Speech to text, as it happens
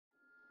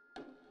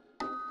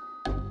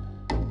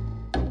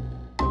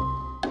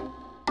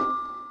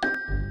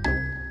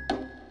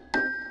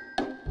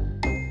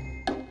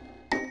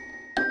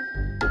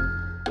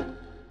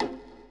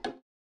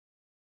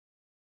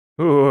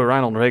Ooh,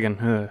 Ronald Reagan.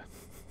 Ugh.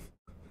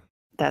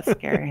 That's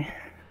scary.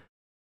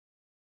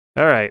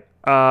 All right.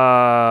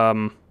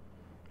 Hi,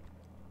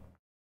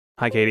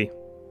 Katie.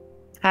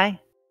 Hi.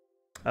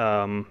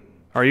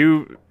 Are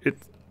you?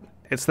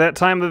 It's that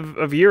time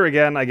of year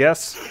again, I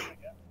guess.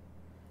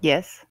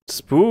 Yes.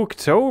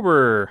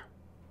 Spooktober.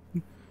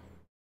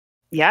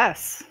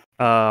 Yes.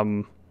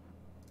 For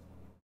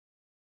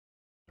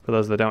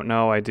those that don't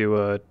know, I do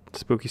a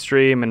spooky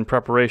stream in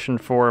preparation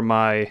for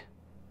my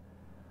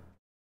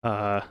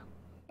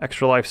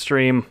Extra Life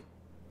stream.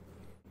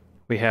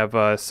 We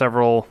have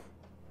several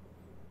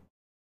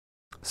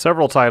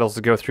titles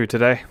to go through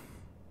today.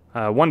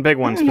 One big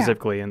one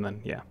specifically, and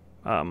then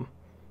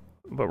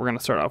but we're gonna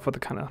start off with a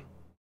kind of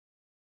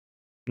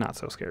not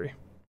so scary.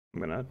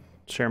 I'm gonna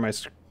share my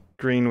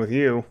screen with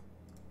you.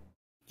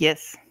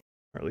 Yes.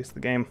 Or at least the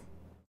game.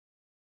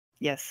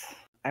 Yes.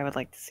 I would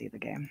like to see the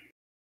game.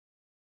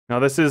 Now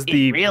this is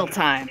In real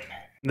time.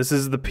 This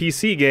is the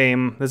PC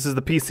game. This is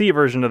the PC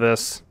version of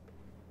this.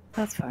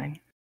 That's fine.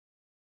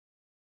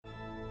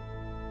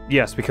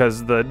 Yes,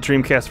 because the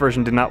Dreamcast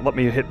version did not let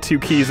me hit 2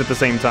 keys at the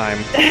same time.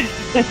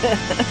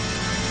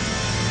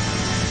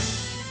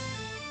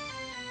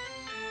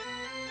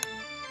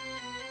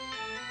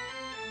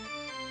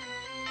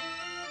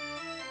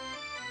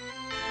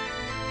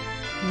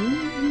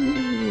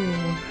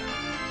 Ooh.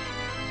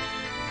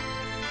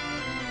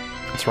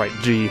 That's right,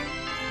 G.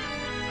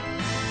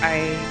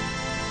 I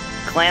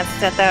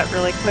glanced at that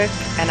really quick,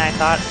 and I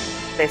thought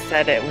they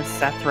said it was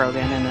Seth Rogen,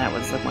 and that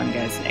was the one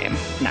guy's name.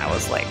 And I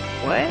was like,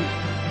 what?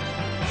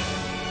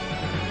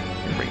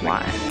 Bring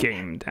the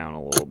game down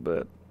a little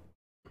bit.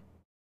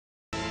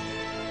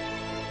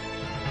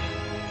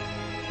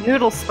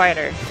 Noodle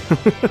Spider.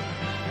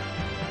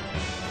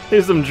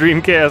 There's some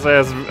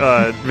Dreamcast-ass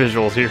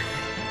visuals here.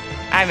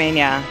 I mean,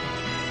 yeah.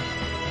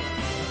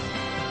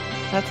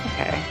 That's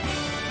okay.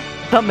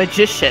 The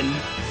Magician.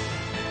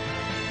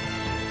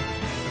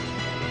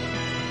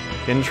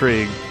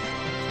 Intrigue.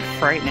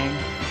 Frightening.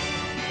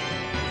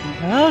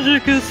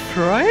 Magic is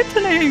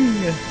frightening!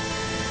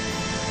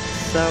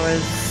 So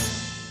is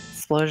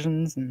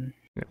explosions and...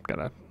 Yep,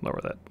 gotta lower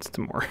that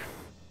to more.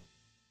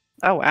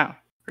 Oh, wow.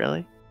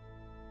 Really?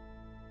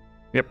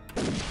 Yep.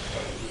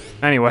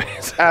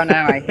 Anyways. Oh,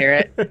 now I hear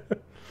it.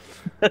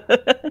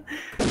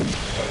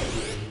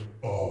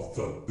 Of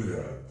the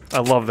dead. I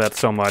love that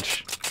so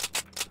much.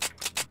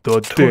 The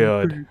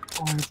dead.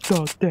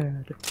 The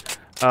dead.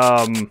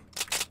 I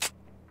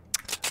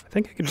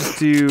think I could just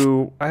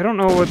do... I don't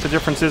know what the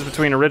difference is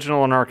between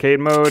original and arcade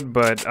mode,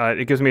 but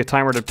it gives me a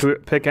timer to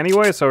pick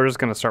anyway, so we're just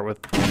going to start with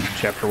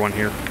chapter 1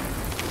 here.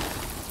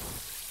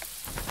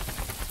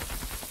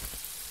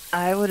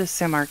 I would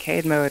assume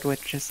arcade mode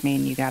would just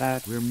mean you gotta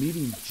We're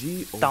meeting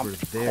G over dump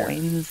there.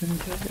 coins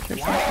into it or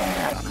something.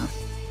 I don't know.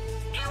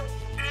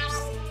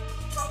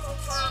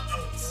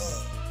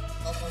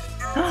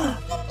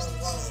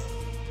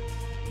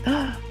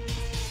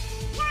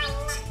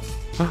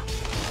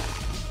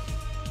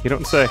 You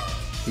don't say.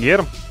 Get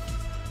him.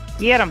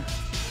 Get him.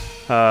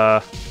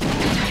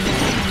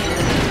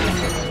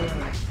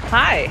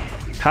 Hi.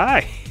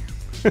 Hi.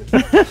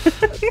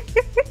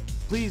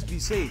 Please be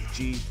safe,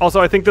 G. Also,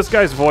 I think this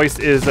guy's voice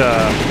is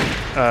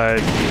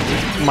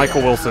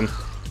Michael Wilson.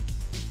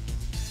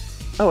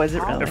 Oh, is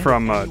it really?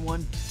 From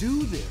Anyone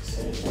do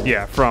this?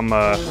 yeah, from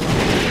what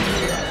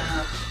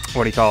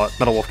do you call it?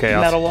 Metal Wolf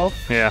Chaos. Metal Wolf?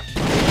 Yeah.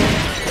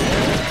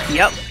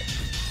 Yep.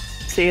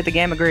 See, the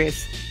game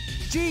agrees.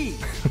 G.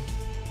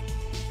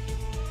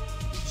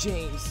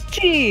 James,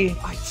 Gee.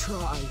 I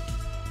try.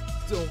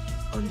 Don't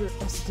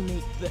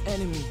underestimate the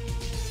enemy.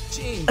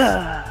 James,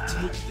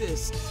 take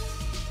this.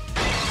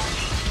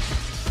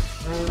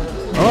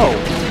 Oh.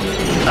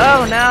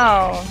 Oh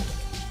no.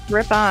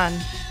 Rip on.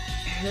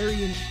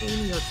 Harry and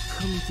Amy are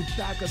coming to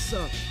back us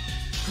up.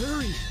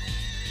 Hurry,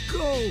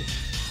 go.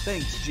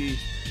 Thanks, G.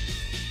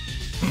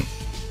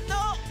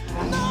 No,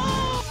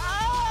 no.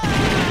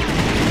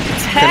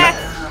 Tax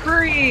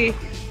free.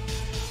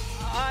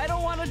 I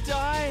don't want to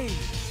die.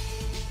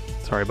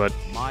 Sorry, bud.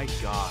 My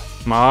God.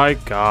 My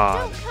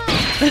God. Don't come!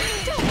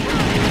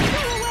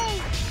 Go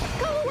away!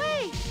 Go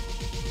away!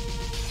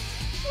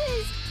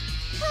 Please,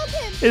 help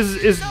him!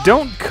 Is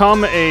don't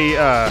come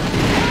a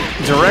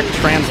direct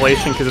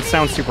translation because it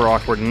sounds super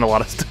awkward in a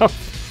lot of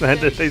stuff that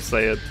they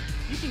say it.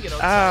 You can get Oh,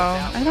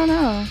 outside I don't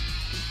know.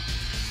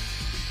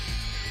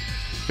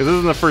 Because this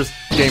isn't the first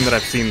game that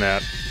I've seen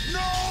that.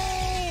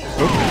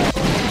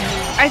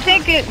 I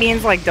think it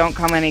means like don't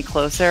come any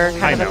closer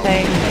kind of a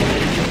thing.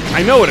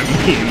 I know what it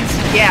means.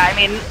 Yeah,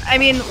 I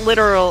mean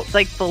literal,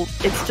 like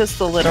it's just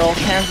the literal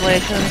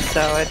translation,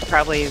 so it's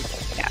probably,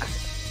 yeah.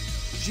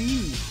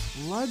 G,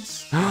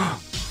 bloods.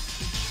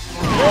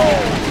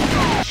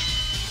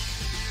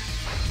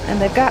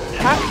 And they've got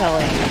pot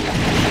belly.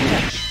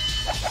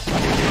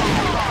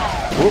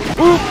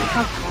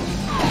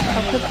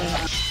 How could they?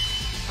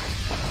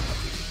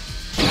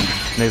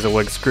 Nasal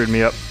wig screwed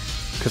me up.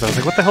 Because I was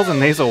like, what the hell's a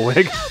nasal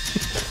wig?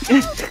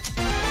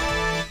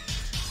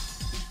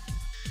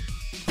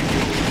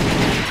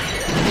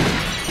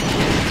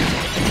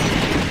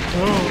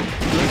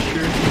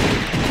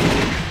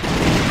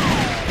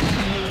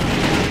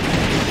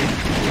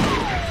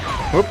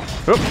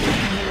 Oop.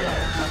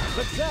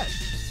 Success.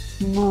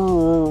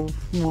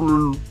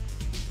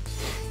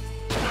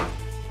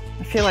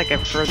 I feel like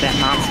I've heard that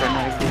monster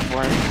noise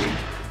before.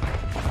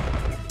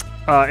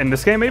 In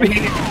this game, maybe?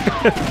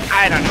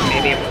 I don't know,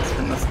 maybe it was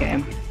from this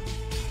game.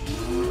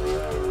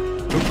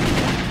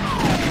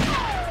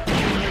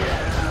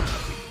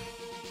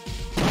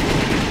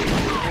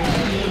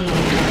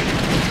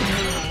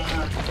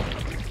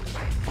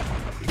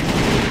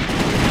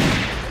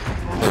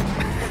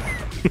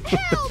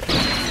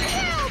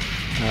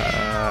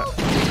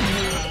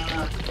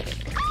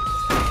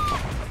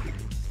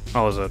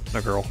 Oh, it was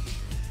a girl.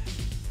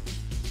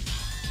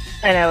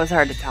 I know, it was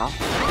hard to tell.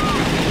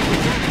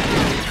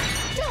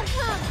 Don't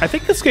come. I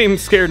think this game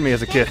scared me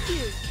as a kid. Thank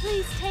you.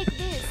 Please take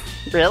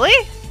this. Really?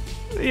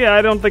 Yeah,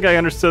 I don't think I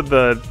understood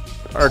the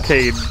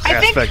arcade I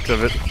think- aspect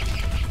of it.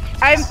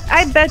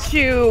 I bet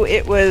you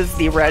it was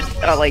the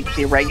like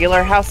the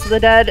regular House of the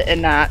Dead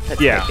and not the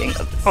Yeah. typing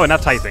of this. Oh,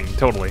 not typing,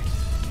 totally.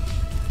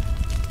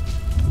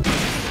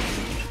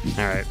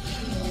 Alright.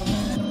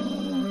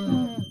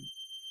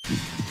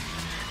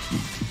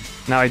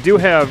 Now, I do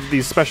have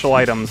these special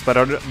items, but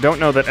I don't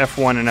know that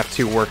F1 and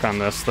F2 work on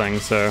this thing,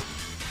 so...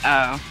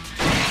 Oh.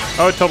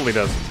 Oh, it totally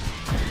does.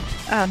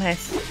 Oh,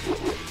 nice.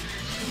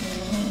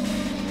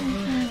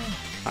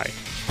 Hi.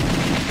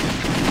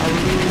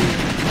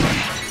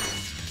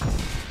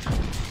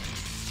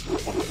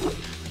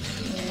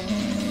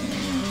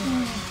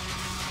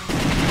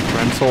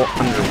 Rental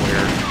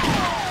underwear.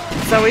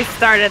 So we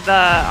started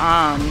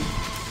the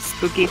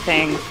spooky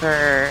thing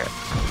for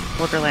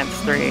Borderlands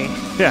 3,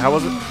 Yeah, how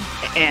was it?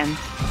 and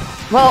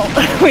well,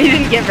 we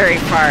didn't get very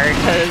far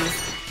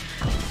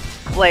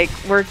because like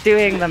we're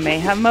doing the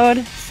mayhem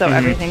mode, so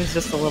everything's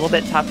just a little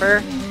bit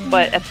tougher.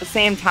 But at the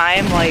same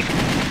time, like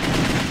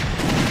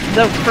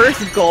the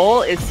first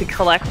goal is to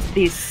collect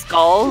these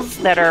skulls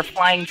that are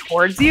flying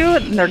towards you,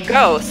 and they're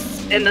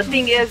ghosts. And the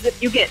thing is,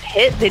 if you get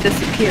hit, they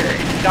disappear.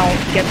 You don't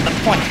get the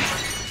point.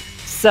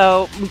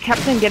 So we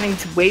kept on getting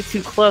way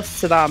too close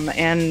to them,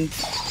 and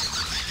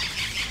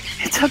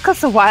it took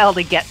us a while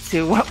to get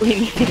to what we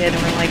needed. And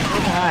we're like,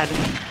 oh god.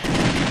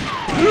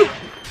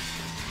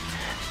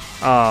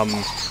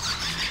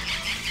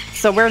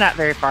 So we're not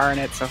very far in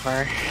it so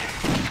far.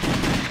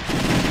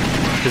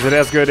 Is it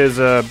as good as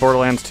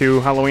Borderlands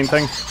 2 Halloween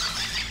thing?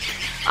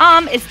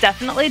 It's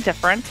definitely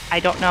different. I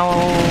don't know.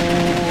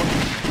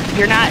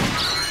 You're not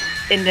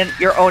in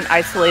your own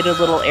isolated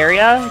little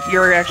area.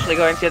 You're actually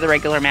going through the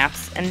regular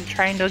maps and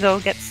trying to go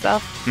get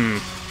stuff.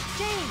 James.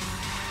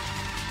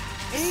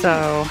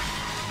 So,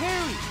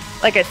 Harry.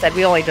 like I said,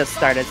 we only just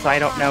started, so I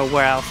don't know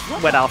what else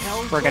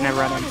we're gonna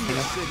run into.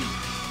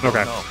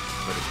 Okay. No,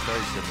 but it's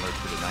very similar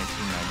to the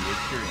 1998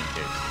 Tyrion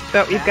case.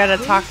 But we've got a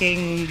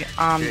talking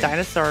James,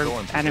 dinosaur go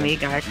and enemy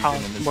present guy the called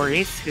confusion in the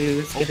Maurice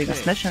who's giving us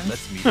Okay, missions.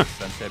 Let's meet at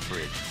Sunset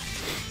Bridge.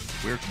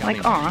 We're counting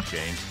Like, on aw. you,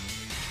 James.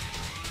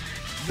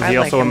 Is I'd he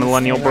like also a him to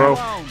millennial say bro?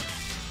 Alone.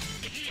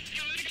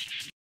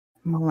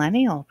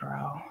 Millennial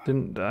bro.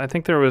 I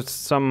think there was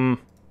some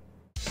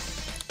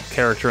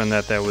character in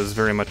that was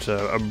very much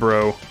a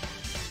bro.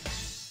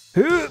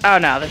 Oh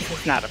no, this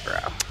is not a bro.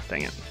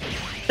 Dang it.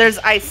 There's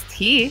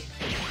Ice-T,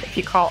 if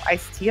you call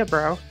Ice-T a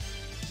bro.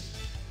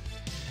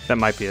 That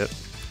might be it.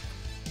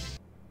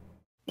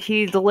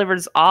 He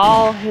delivers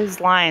all his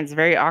lines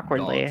very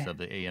awkwardly. Dogs of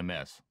the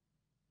AMS.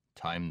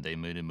 Time they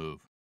made a move.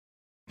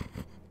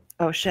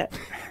 Oh shit.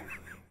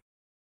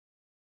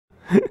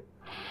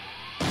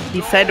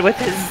 He said with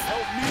his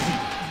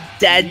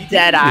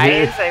dead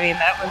eyes. I mean,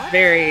 that was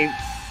very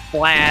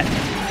flat.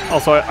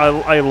 Also,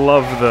 I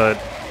love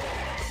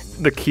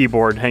the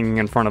keyboard hanging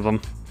in front of him.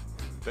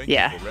 Thank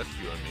Yeah. you for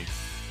rescuing me.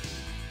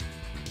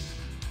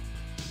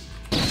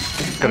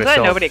 I'm Gotta glad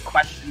sell- nobody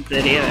questions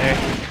it either.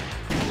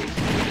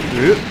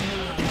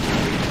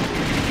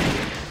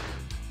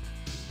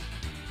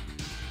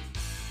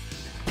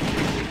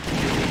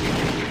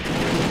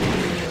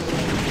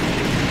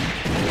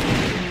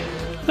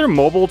 Are there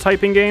mobile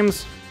typing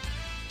games?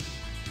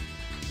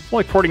 I feel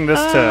like porting this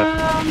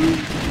to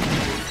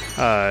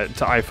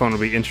iPhone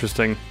would be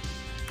interesting.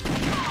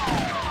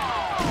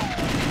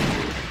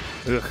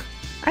 Ugh,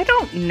 I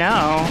don't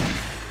know.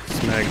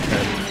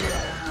 Smeghead.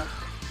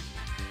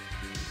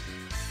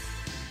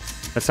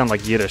 That sounds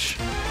like Yiddish.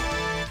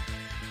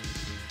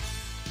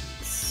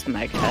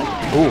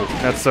 Smeghead. Ooh,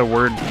 that's a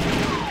word.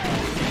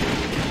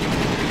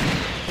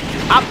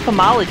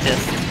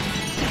 Ophthalmologist.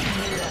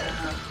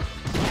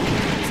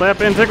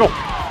 Slap and tickle.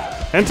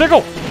 And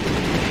tickle!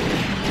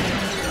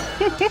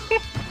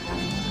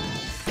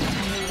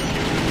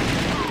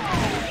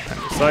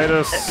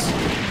 Appendicitis.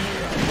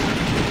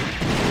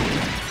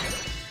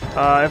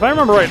 If I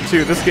remember right,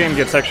 too, this game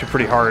gets actually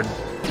pretty hard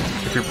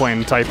if you're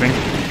playing typing.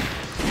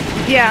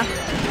 Yeah.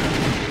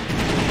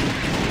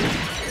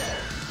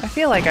 I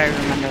feel like I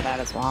remember that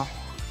as well.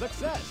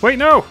 Success. Wait,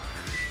 no!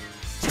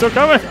 Still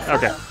coming?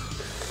 Okay.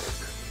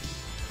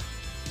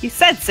 You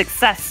said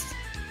success.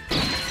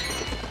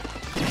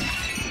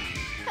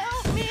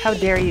 Help me. How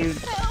dare you?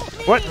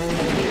 What?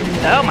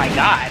 Oh my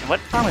god,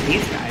 what's wrong with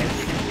these guys?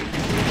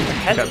 Their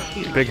heads are Got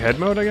huge. big head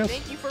mode, I guess?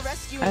 Thank you for rescuing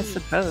I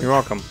suppose. You're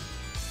welcome.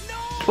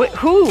 Wait,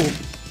 who?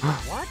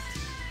 What?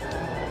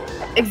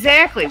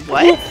 Exactly,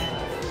 what?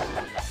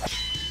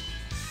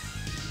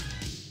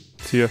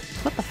 See ya.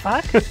 What the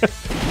fuck?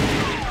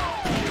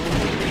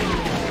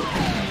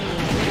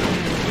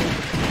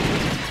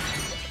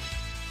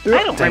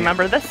 I don't Dang it.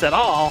 remember this at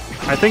all.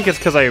 I think it's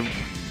because I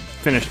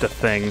finished a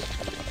thing.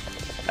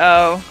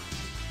 Oh.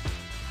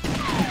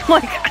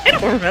 Like, I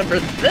don't remember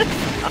this.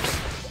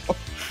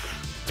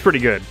 It's pretty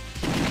good.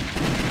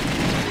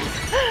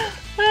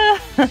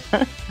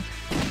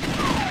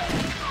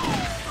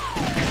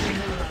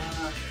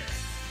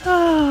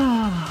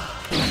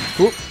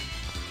 Whoop.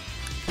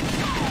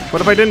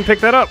 What if I didn't pick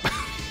that up?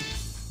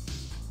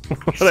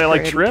 Would I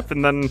like Screwed. trip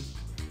and then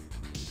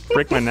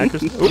break my neck or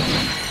something? Oop.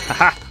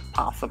 Aha!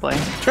 Possibly.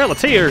 Trail of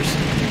Tears!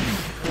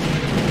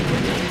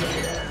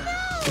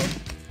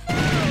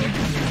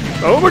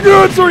 Oh my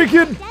god, sorry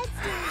kid!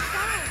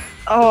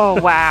 Oh,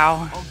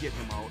 wow. I'll get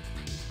him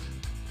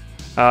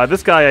out.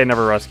 This guy I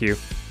never rescue.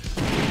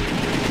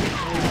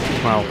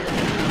 Well,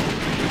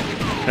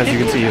 as you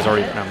can see, he's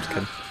already. No, I'm just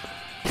kidding.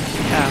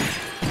 Yeah.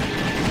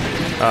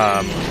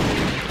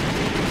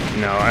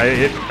 No,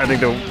 I think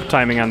the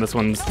timing on this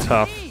one's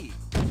tough.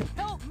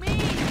 Help me!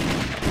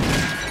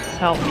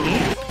 Help me.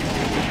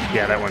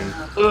 Yeah, that one.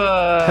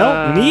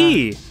 Help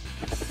me!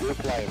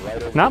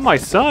 Not my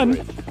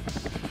son.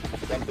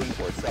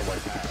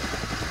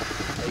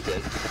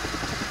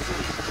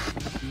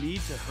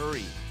 Need to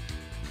hurry.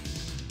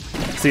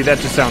 See, that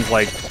just sounds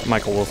like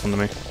Michael Wilson to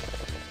me.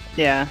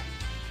 Yeah.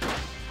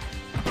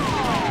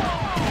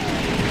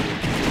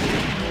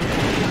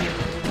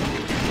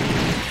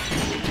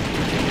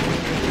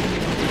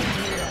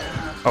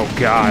 Oh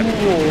god,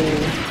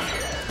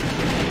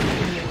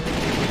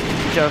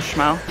 Joe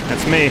Schmo.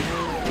 that's me.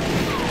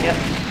 Yep.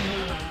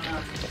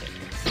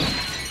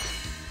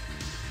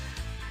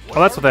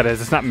 Oh, that's what that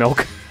is. It's not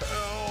milk.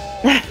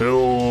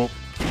 Help.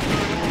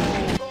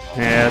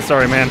 Yeah,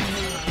 sorry, man.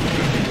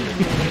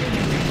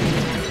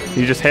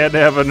 You just had to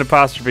have an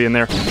apostrophe in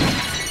there.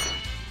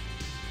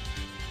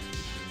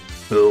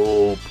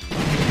 Help.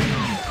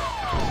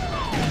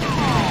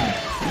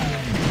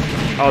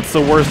 Oh, it's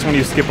the worst when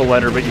you skip a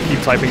letter, but you keep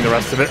typing the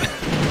rest of it.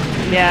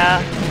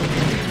 Yeah.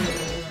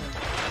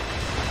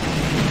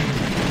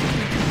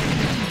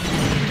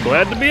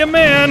 Glad to be a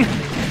man.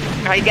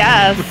 I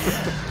guess.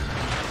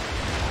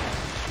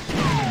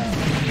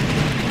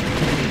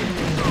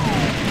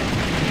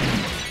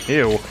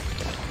 Ew.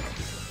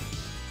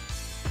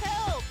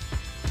 Help!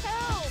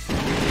 Help!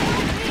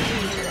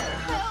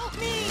 Help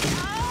me!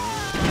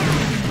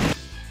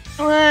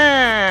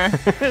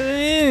 Help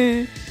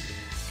me!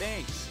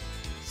 Thanks.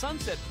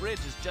 Sunset Bridge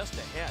is just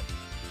ahead.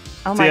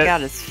 Oh See my it?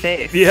 god, his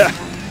face. Yeah.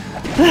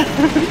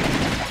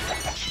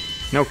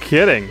 No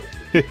kidding.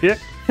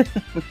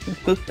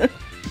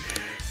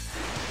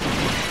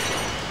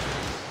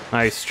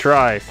 Nice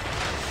try.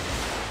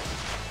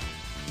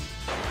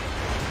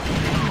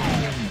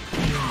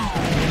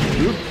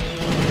 Oop.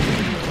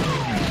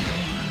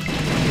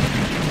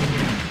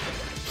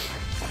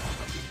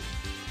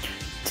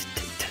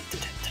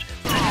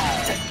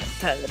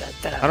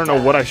 I don't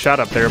know what I shot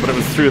up there, but it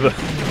was through the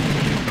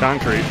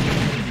concrete.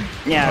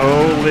 Yeah.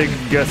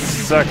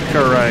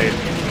 Oligosaccharide.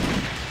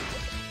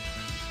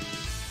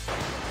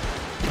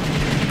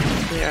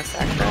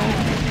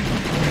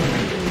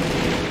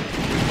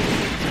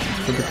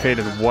 Oligosaccharide.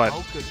 Lubricated what?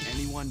 How could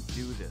anyone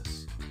do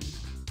this?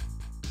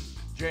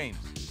 James,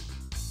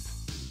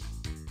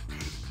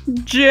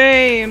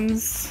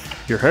 James.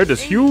 Your head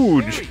is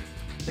huge. Harry,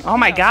 Oh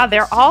my god,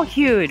 they're all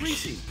huge.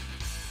 Tracy.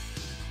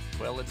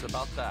 well, it's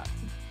about that.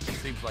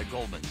 Seems like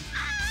Goldman.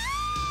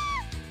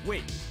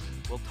 Wait,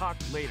 we'll talk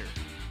later.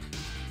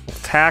 We'll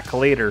tack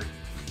later.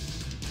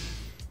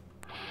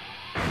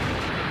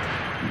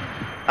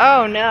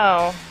 Oh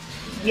no.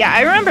 Yeah,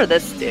 I remember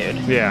this dude.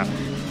 Yeah,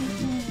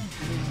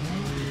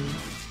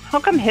 How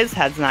come his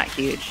head's not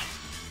huge?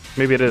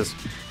 maybe it is.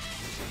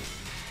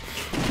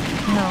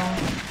 No.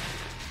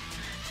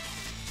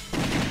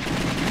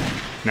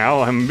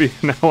 Now I'm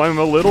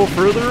a little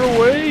further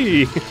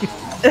away.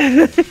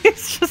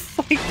 It's just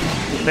like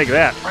Take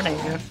that. running.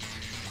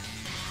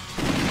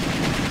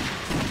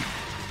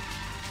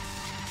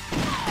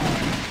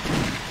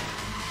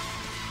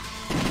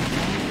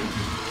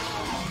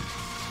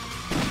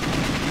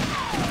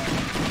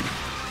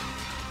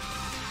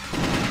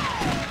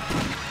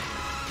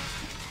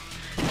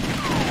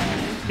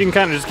 You can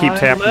kind of just keep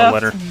tapping the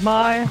letter.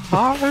 My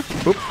heart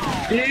Oop.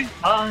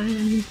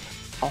 behind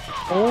a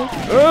hole.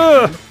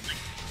 Ugh.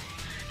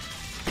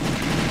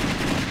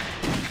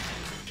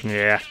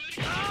 Yeah.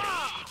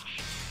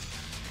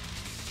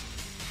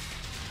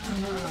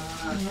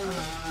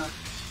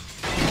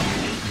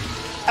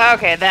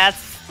 Okay,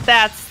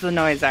 that's the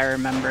noise I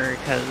remember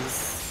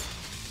because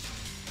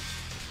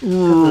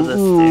of this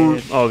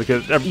dude. Oh,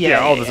 because yeah, Yeah,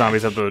 all yeah, the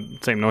zombies have the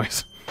same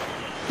noise.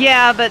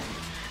 Yeah, but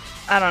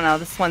I don't know.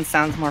 This one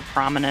sounds more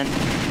prominent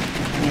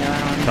than the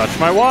other one. Touch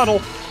my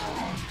waddle.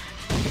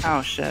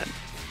 Oh shit.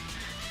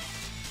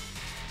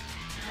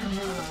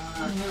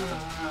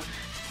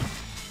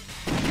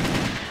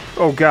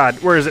 Oh god,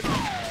 where is it?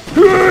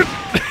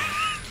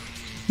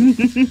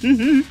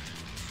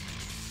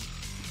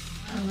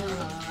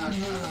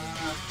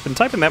 Been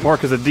typing that more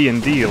because of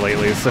D&D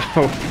lately, so...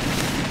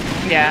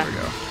 Yeah. There we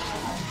go.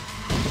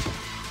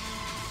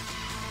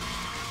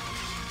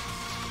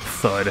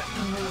 Thud.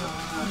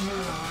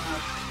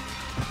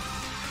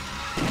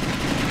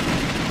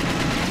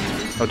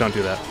 Oh, don't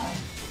do that.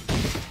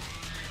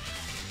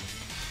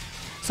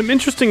 Some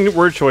interesting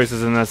word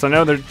choices in this. I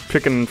know they're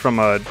picking from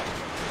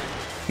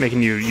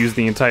making you use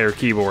the entire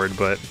keyboard,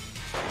 but...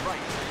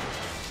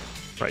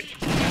 Right.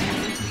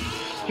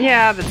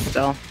 Yeah, but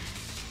still.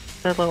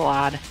 They're a little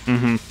odd.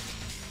 Mm-hmm.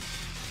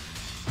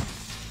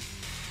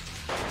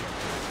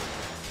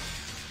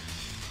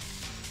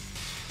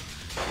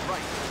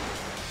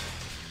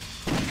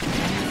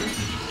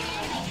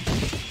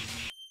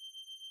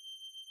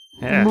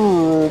 Yeah.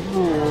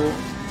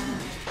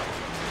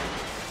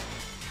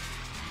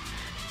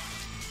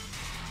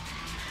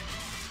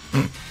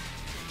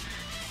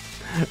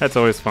 That's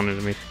always funny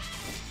to me.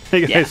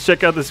 Hey guys, Yeah.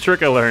 check out this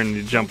trick I learned.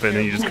 You jump in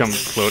and you just come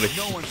floating.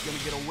 No one's gonna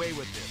get away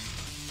with this.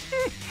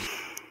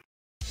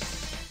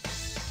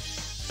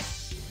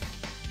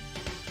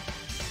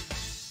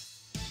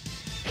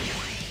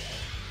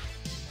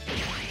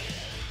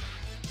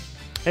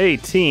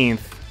 18th.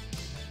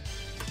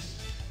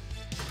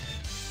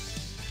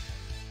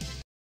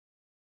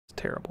 It's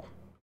terrible.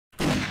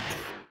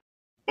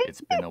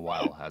 It's been a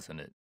while, hasn't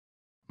it?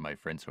 My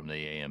friends from the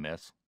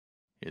AMS.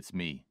 It's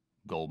me,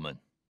 Goldman.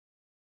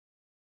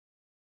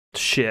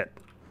 Shit.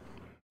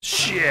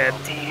 Shit.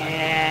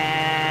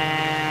 Damn.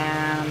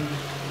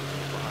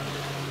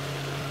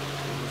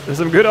 There's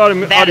some good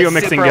audio That is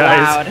mixing, super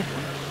guys.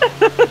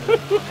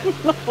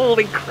 loud.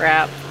 Holy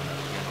crap.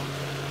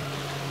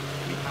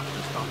 We have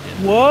to stop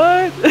him.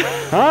 What?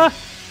 Huh?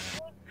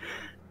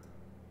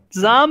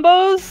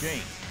 Zombos?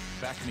 James,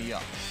 back me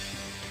up.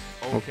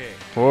 Okay.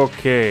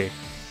 Okay.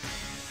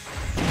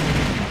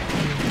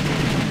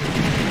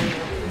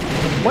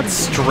 What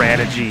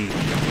strategy?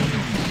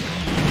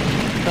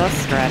 The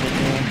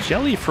strategy.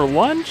 Jelly for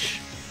lunch?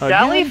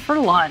 Jelly Again? for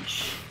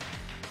lunch.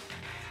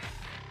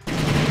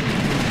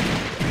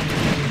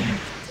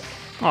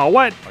 Oh,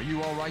 what? Are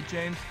you all right,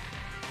 James?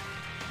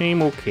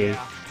 I'm okay.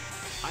 Yeah,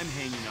 I'm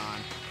hanging on.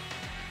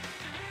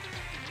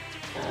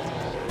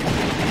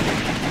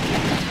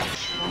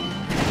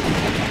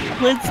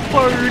 Let's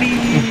party.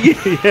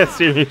 Yeah,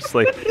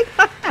 seriously.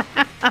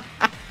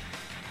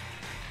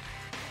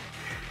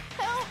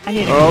 I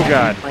need to Oh, go back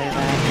God. and play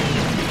that.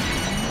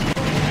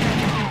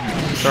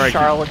 Sorry.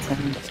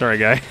 Charlatan. Sorry,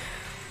 guy.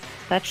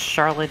 That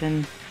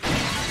charlatan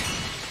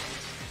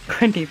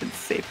couldn't even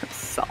save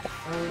himself.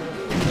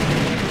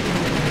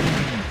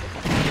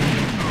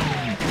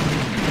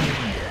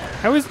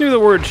 I always knew the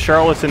word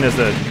charlatan is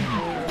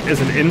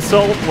an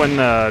insult when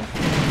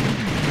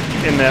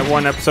in that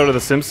one episode of The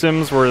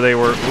Simpsons where they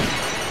were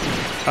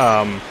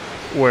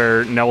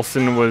where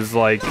Nelson was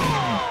like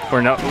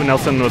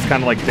Nelson was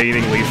kind of like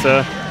dating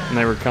Lisa and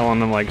they were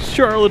calling him like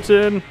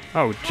charlatan.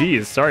 Oh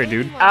geez, sorry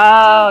dude.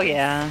 Oh,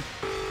 yeah.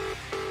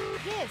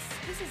 Yes,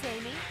 this is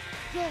Amy.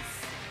 Yes.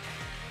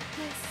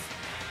 Yes.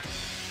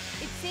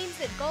 It seems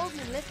that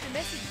Goldman left a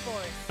message for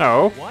us.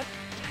 Oh. What?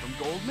 From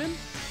Goldman?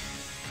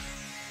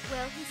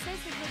 Well, he says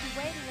that he'll be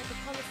waiting at the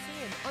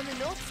Coliseum on the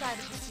north side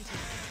of the city.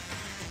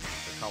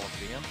 The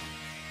Coliseum?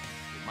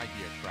 It might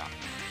be a trap.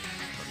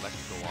 But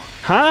let's go on.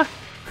 Huh?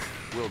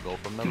 We'll go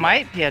from the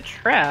Might be a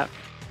trap.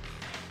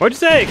 What'd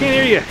you say? I can't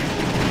hear you.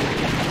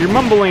 You're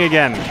mumbling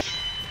again.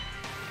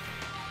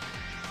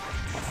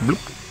 Bloop.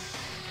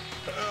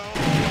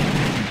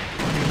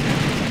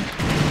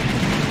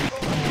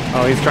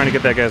 Oh, he's trying to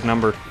get that guy's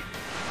number.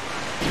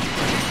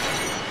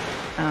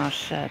 Oh,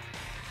 shit.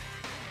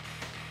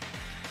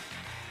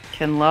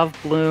 Can love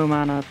bloom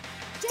on a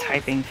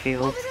typing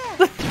field?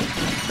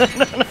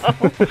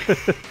 Over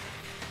there.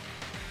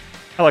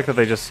 I like that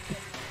they just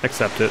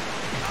accept it.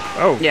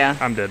 Oh, Yeah.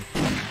 I'm dead.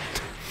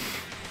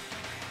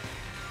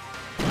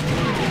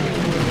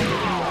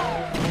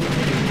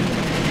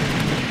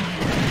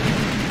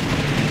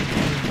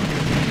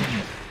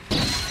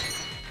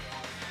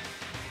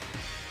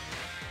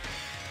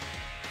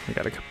 I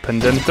got a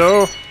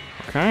pendento.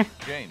 Okay.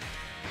 James,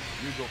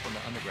 you go from the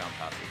underground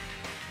passage.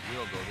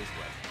 We'll go this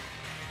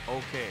way.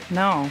 Okay.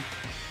 No.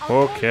 I'll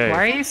go Okay. Why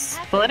are you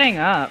splitting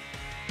up?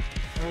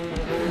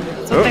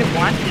 That's what they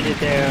want you to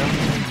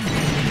do.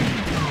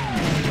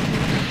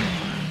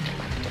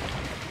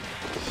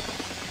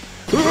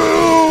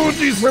 Oh,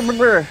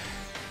 jeez.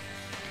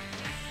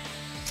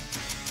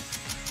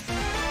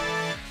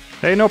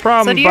 Hey, no So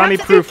problem. do you have Bonnie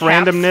to do proof caps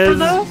for randomness.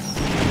 those?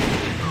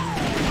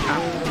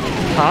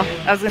 Huh?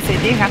 I was gonna say,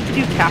 do you have to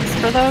do caps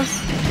for those?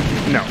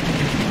 No.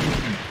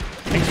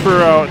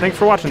 Thanks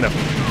for watching though.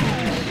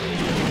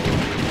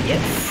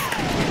 Yes.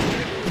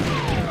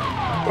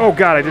 Oh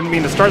god, I didn't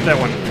mean to start that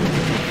one.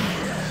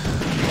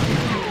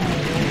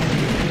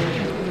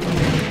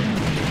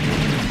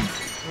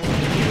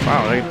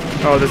 Wow,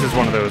 oh, this is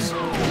one of those.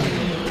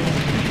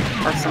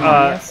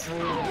 Parsimonious.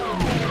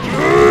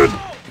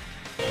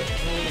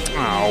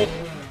 Ow.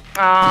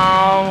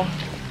 Oh.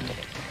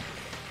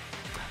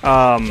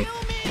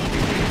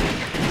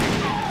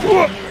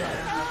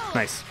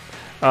 Nice.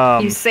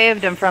 You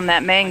saved him from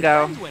that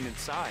mango. Friend went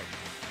inside,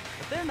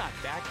 but they're not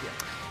back yet.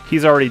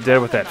 He's already dead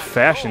with that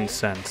fashion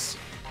sense.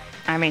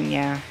 I mean,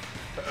 yeah.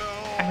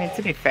 I mean,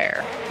 to be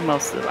fair,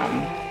 most of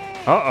them.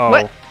 Uh-oh.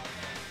 What?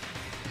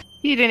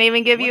 He didn't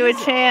even give you a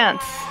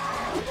chance.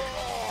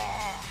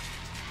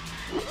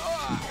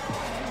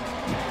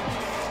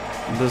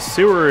 The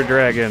sewer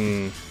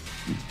dragon.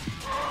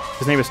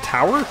 His name is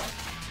Tower?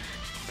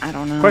 I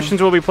don't know.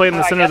 Questions will be played in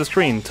the Oh, I center of the guess.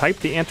 screen. Type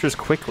the answers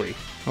quickly.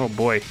 Oh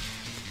boy.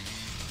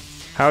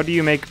 How do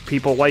you make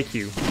people like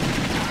you?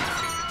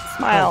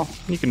 Smile.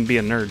 You can be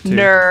a nerd too.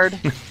 Nerd.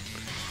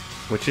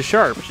 Which is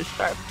sharp. Which is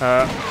sharp.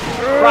 It's-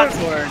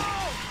 Broadsword.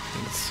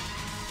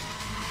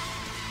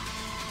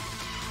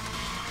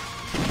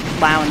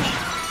 Lounge.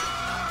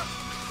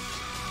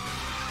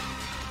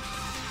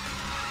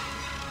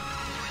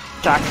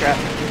 Jockstrap.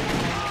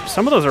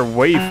 Some of those are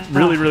way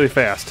really, really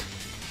fast.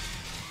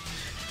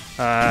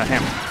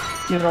 Ham.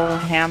 Noodle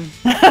ham.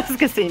 I was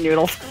gonna say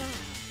noodles.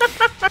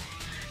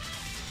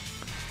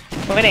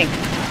 Winning.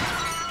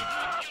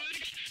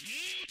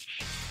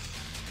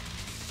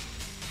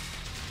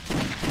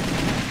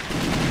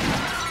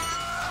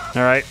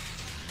 Alright.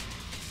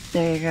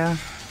 There you go.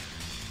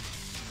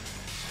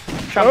 Oh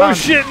Trombone.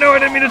 shit, no, I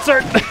didn't mean to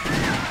start.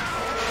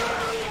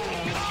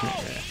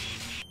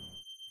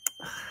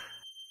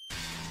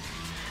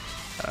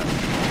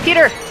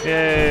 Peter.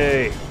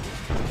 Yay.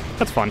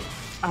 That's fun.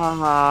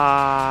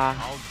 I'll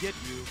get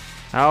you.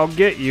 I'll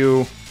get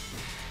you.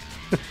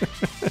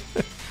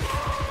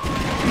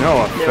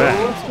 No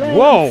offense.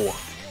 Whoa!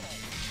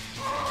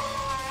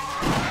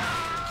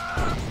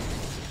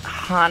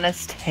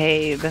 Honest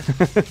Habe.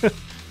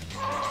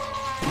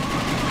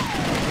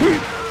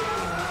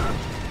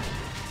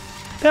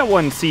 That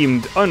one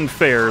seemed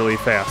unfairly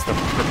fast.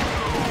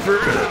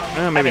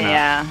 Maybe not.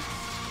 Yeah.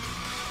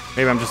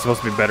 Maybe I'm just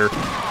supposed to be better.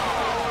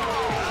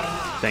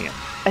 Dang it.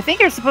 I think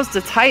you're supposed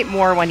to type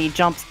more when he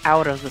jumps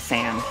out of the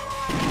sand.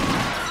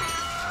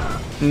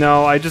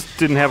 No, I just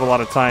didn't have a lot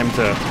of time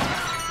to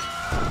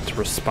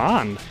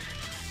respond.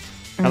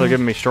 Now they're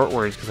giving me short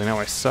words because I know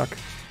I suck.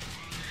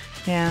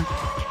 Yeah.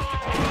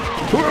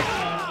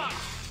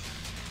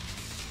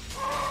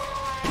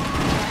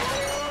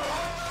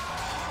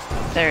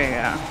 There you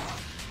go.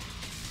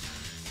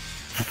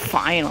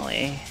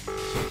 Finally.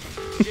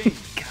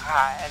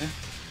 God.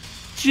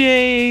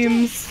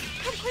 James.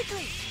 Come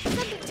quickly.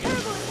 Something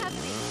terrible is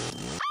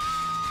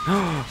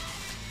happening.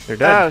 They're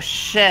dead. Oh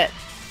shit.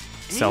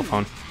 Cell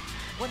phone.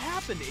 What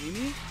happened,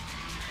 Amy?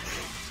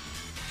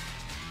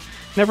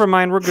 Never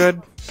mind, we're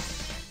good.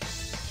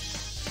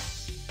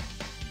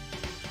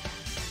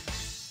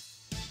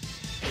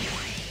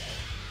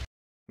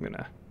 I'm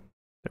gonna.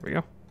 There we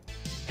go.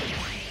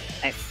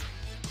 Nice.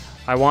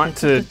 I want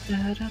to.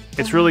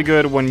 It's really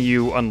good when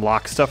you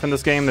unlock stuff in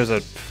this game. There's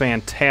a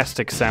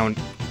fantastic sound.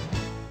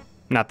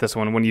 Not this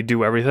one, when you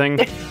do everything.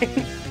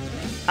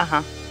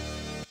 Uh-huh.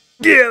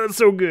 Yeah, that's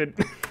so good.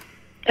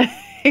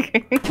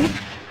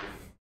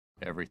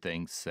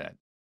 Everything's set.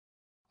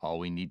 All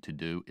we need to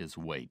do is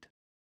wait.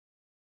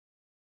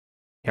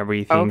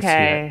 Everything's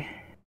Okay.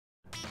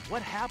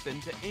 What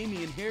happened to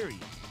Amy and Harry?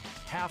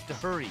 Have to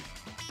hurry.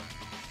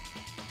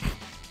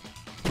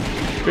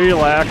 here.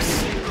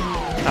 Relax.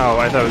 Oh,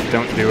 I thought it was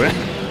don't do it.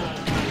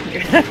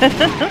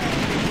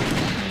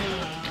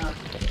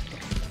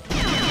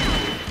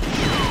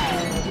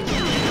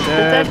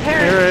 Dead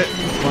Parrot.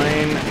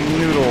 Plain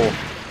noodle.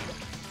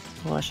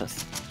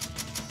 Delicious.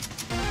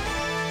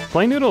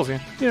 Plain noodles, yeah.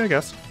 Yeah, I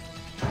guess.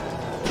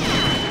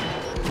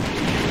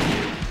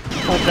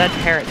 Well, dead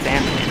parrots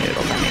and plain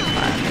noodles. I mean,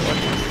 fun.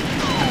 Delicious.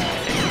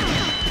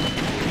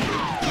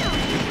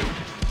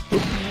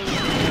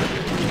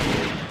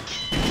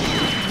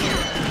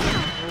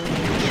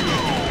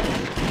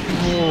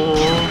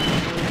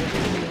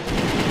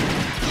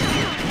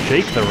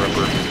 Shake the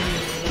Ripper.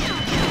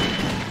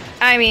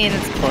 I mean,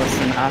 it's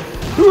close enough.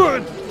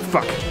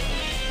 Fuck.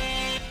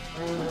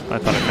 I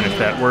thought I finished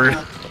that word.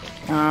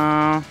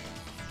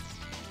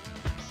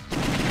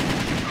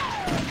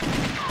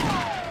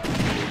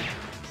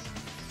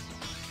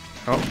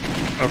 Oh,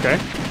 okay.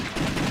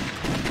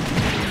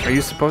 Are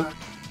you supposed...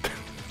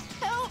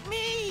 Help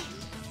me!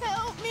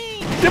 Help me!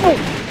 Dimple!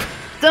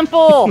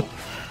 Simple.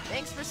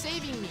 Thanks for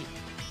saving me.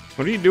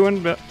 What are you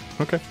doing?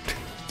 Okay.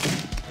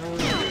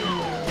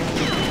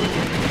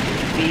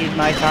 Feed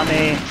my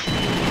tummy.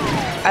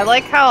 I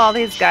like how all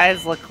these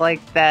guys look like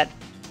that.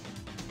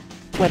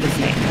 What's his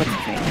name?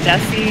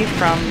 Jesse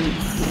from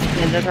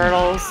Ninja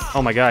Turtles.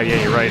 Oh my god,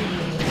 yeah, you're right.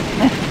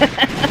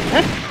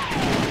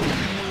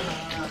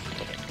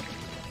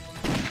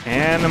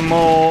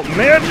 Animal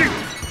magic!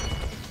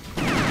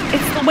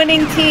 It's the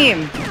winning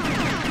team.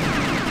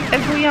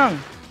 Edgar Young.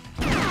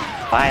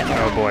 Finally.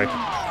 Oh boy.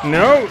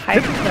 No!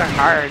 Hypes are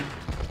hard.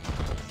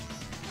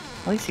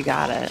 At least you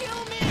got it.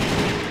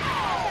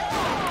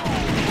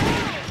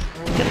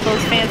 Get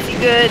those fancy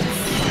goods.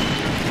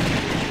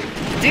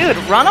 Dude,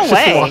 run Just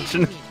away.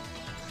 watching.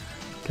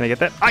 Can I get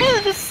that?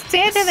 Yeah, just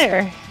stand in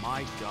there.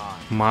 My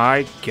God.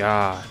 My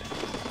God.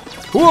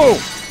 Whoa!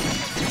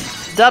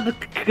 Dub.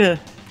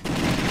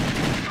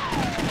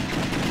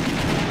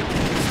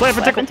 Slap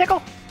and Slap tickle. and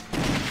tickle.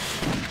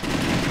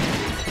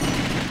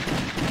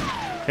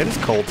 It is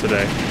cold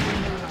today.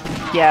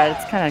 Yeah,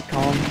 it's kind of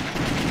cold.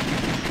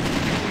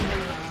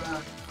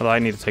 Although I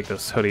need to take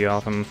this hoodie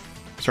off. I'm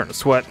starting to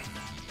sweat.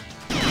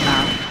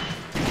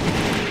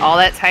 All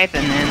that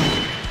typing,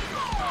 man.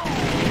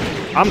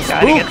 I'm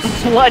Gotta get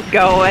spooked. the blood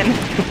going.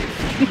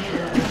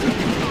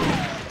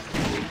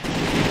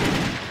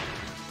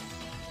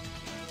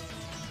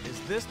 Is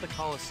this the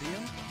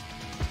Coliseum?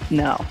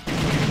 No.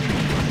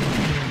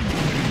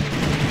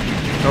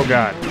 Oh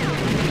God.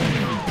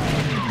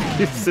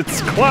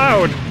 It's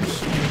Cloud.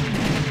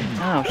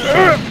 Oh,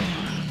 shit.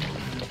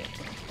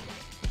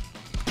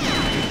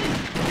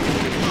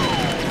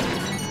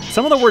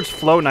 Some of the words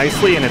flow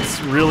nicely and it's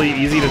really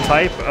easy to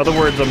type. Other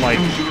words I'm like,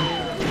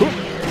 "Oop."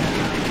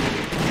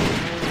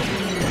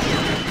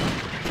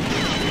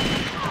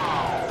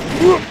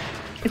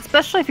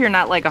 Especially if you're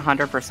not like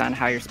 100%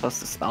 how you're supposed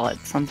to spell it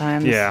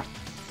sometimes. Yeah.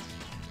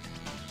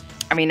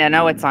 I mean, I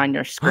know it's on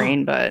your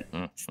screen, but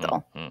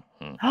still.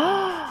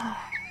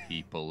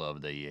 People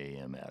of the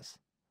AMS,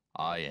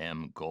 I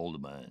am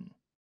Goldman.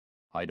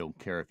 I don't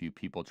care if you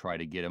people try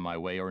to get in my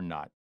way or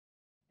not.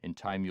 In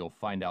time, you'll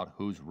find out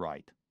who's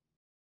right.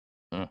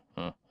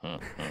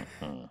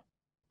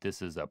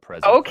 This is a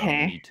present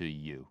Okay. from me to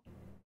you.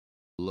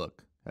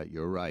 Look at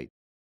your right.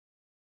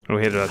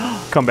 We had to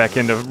come back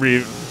in to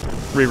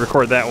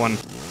re-record that one.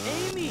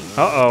 Amy!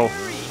 Uh-oh.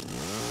 Harry!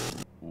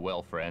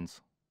 Well,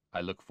 friends,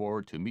 I look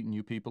forward to meeting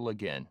you people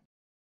again.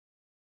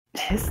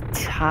 His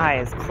tie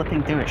is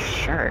clipping through his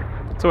shirt.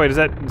 So wait, is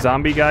that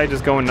zombie guy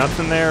just going nuts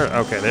in there?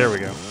 Okay, there we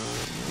go.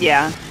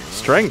 Yeah.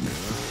 Strength.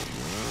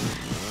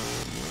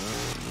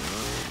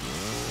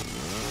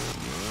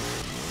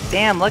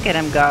 Damn, look at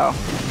him go.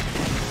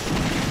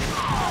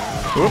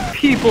 Whoop.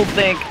 People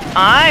think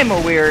I'm a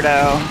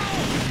weirdo.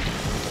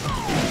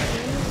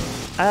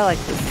 I like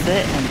to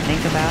sit and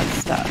think about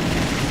stuff.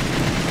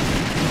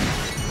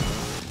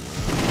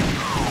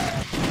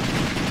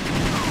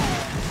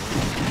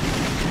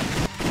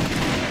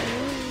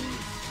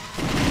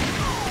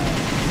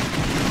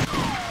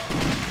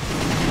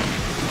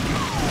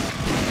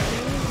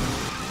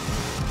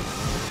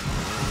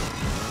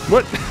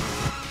 What?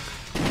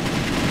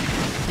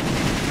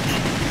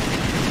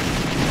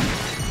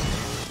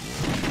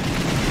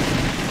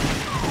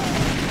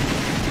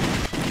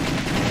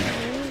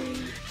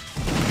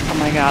 Oh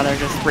my god, they're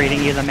just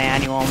reading you the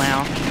manual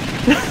now.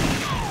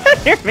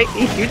 They're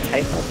making you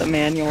type out the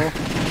manual.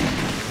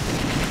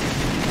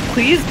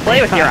 Please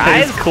play with your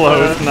eyes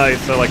closed.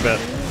 Nice, I like that.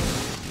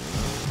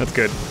 That's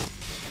good.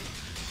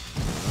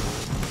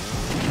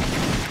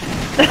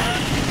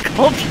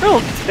 Cultural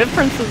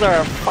differences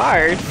are a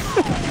farce.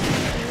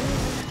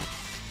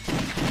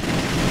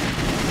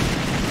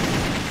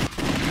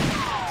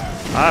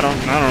 I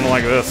don't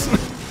like this.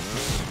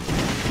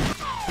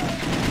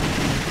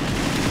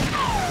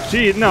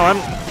 Gee, no, I'm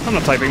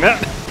not typing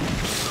that.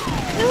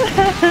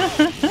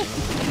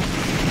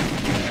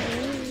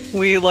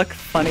 We look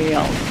funny.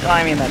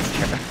 I mean, that's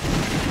true.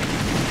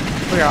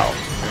 We're all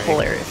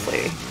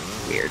hilariously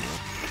weird.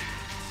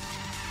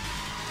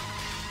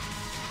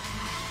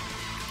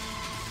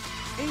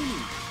 Amy!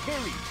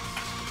 Harry!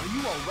 Are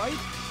you alright?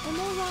 I'm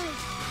alright.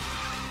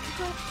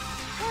 But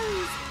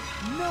Harry's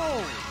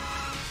No!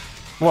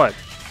 What?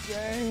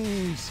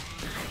 James!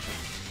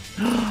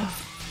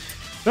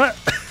 What?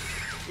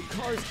 The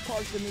car's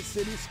parked in the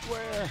city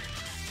square.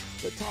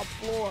 The top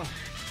floor.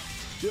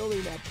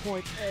 Building at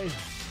point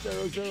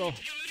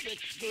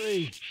A0063.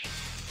 He's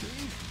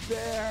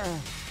there.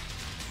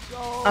 Go,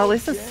 Oh, at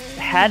least his James.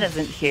 head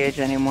isn't huge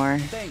anymore.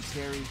 Thanks,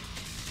 Harry.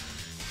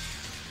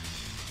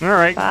 All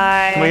right.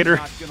 Bye. Later.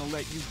 I'm not gonna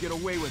let you get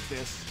away with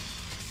this.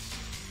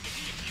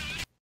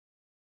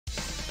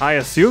 I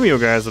assume you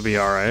guys will be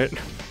all right.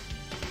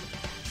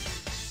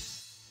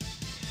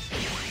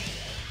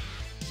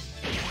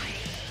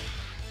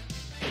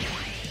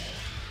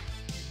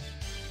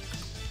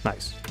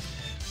 Nice.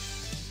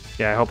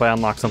 Yeah, I hope I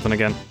unlock something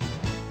again.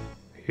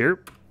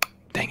 Here.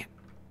 Dang it.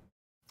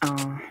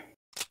 Oh.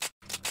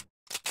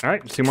 All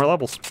right, 2 more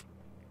levels.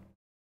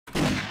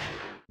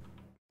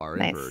 Our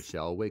Nice. Emperor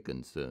shall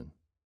awaken soon.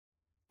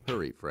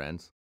 Hurry,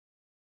 friends.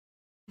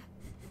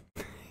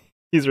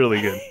 He's really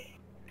good.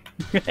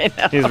 I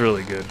know. He's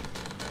really good.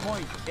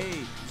 Point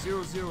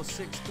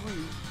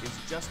A0063 is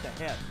just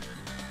ahead.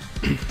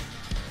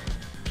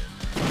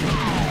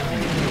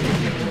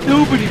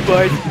 Nobody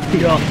buys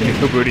nothing.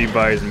 Nobody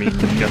buys me.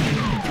 Yep.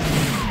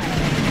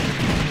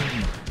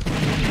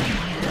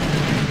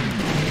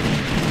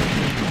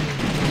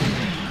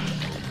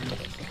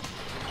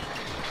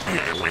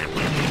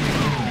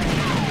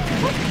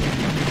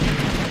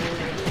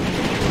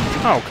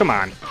 Oh, come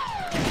on.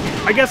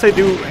 I guess I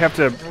do have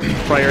to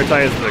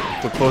prioritize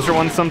the closer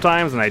ones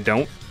sometimes, and I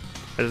don't.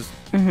 I just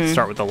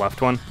start with the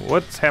left one.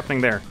 What's happening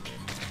there?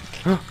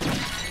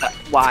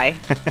 Why?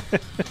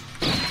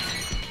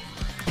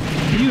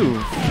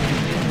 You've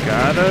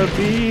gotta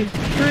be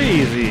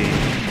crazy.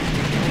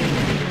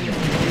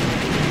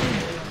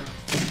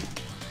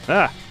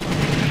 Ah.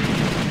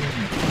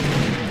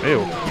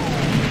 Ew.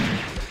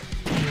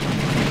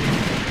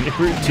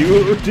 Never too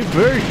old to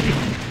party.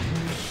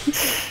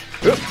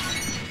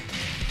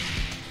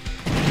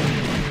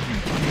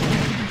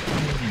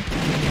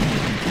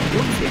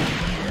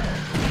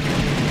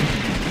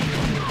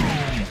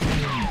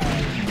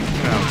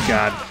 Oh,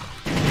 God.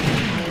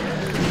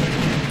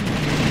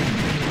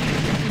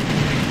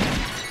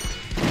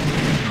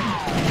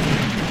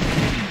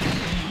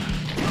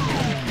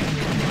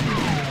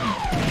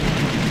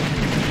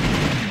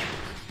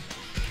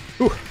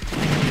 Ooh.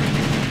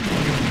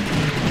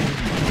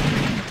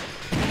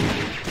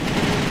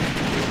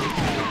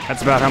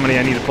 That's about how many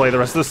I need to play the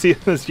rest of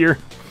this year.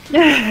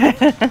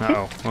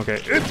 Uh-oh.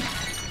 Okay.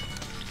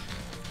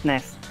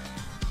 Nice.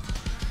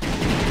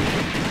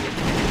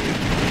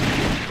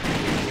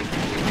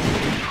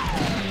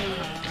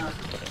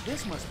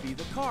 This must be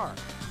the car.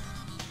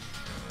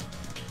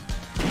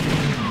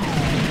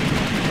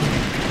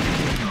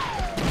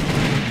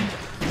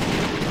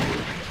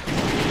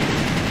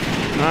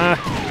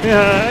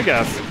 Yeah, I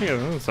guess. Yeah,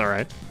 that's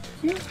alright.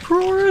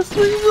 Pro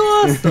wrestling's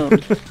awesome.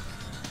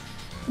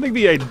 I think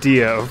the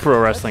idea of pro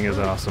wrestling is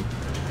awesome.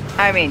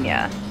 I mean,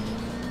 yeah.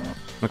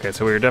 Okay,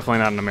 so we were definitely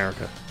not in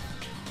America.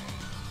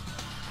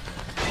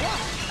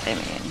 I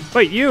mean,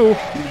 Wait, you?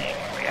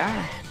 we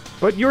are.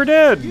 But you're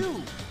dead!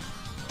 You.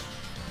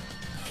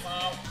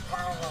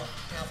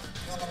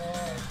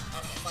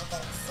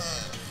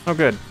 Oh,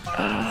 good.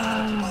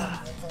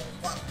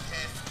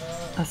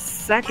 A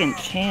second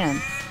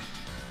chance.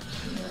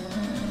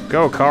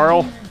 Go,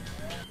 Carl.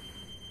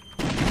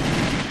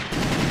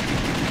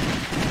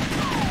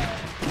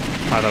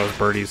 Ah, that was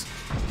birdies.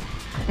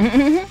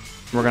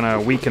 We're gonna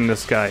weaken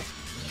this guy.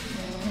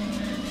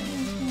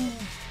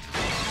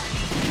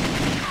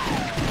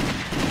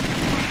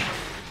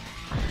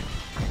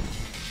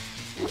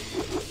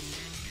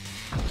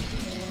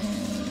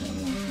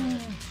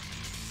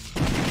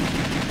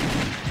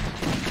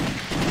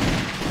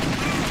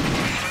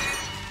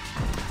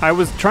 I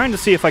was trying to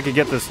see if I could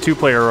get this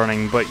two-player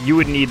running, but you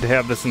would need to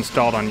have this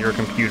installed on your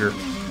computer.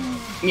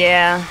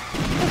 Yeah,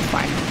 that's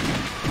fine.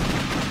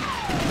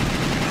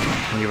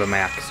 And you have a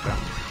Mac, so.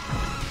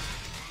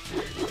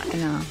 I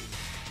know.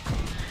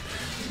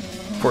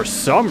 For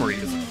some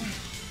reason.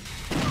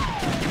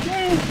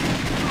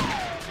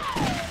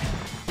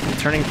 I'm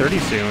turning 30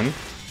 soon.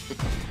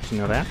 Did you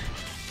know that?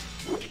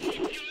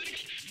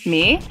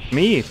 Me?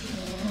 Me.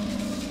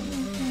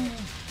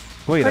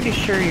 Wait, Pretty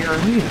sure you're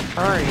already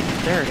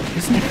 30.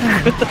 isn't he?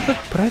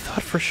 But I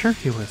thought for sure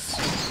he was.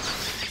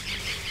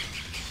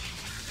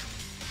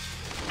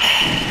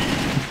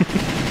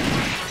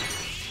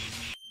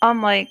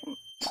 I'm like,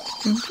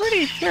 I'm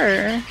pretty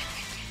sure.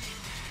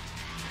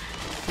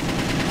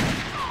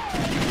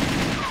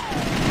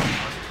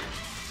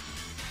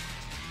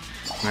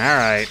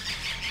 Alright.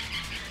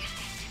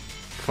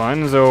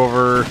 Fun's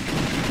over.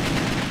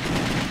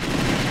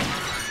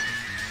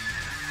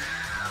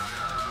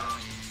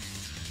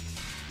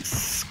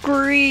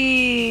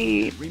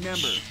 Screech.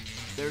 Remember,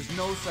 there's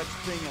no such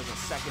thing as a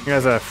second. He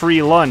has a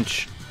free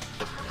lunch.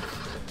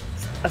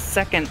 A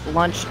second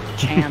lunch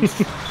chance.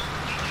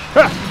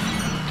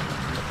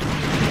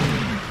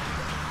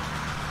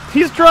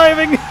 He's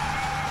driving!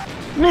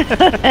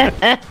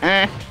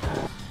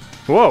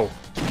 Whoa.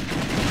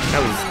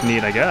 That was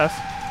neat, I guess.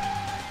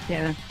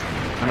 Yeah.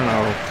 I don't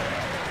know.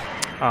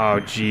 Oh,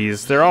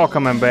 jeez. They're all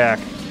coming back.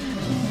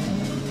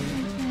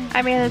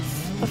 I mean,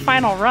 it's the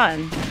final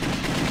run.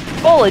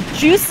 Full of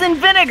juice and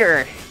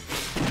vinegar.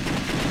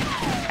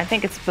 I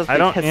think it's supposed to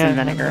be piss and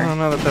vinegar. I don't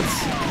know that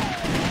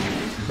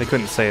that's... They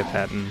couldn't say it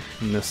that in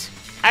this.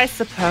 I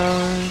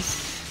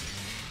suppose.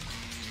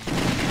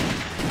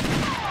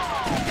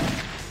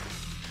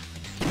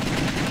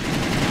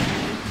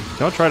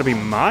 Don't try to be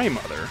my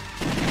mother.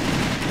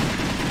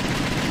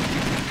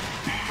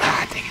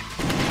 Ah, dang it.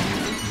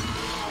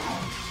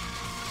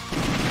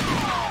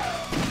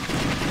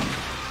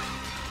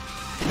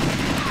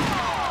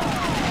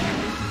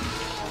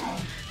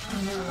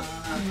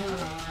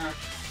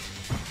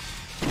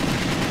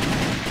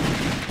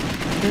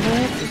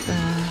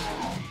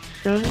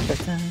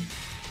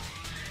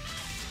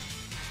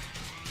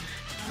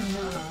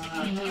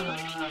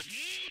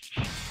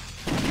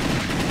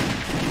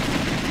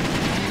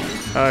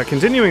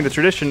 Continuing the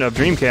tradition of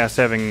Dreamcast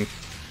having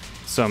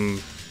some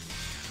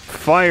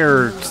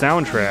fire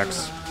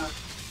soundtracks.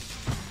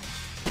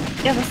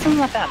 Yeah, this one's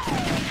not bad.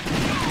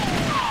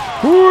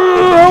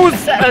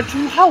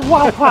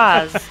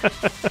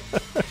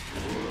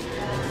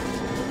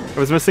 I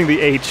was missing the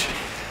H.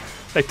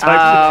 I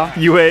typed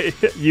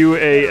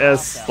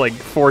UAS like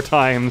 4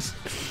 times.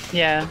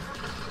 Yeah.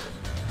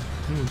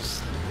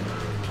 Oops.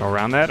 Go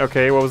around that.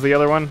 Okay, what was the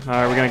other one?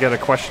 Are we gonna get a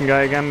question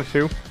guy again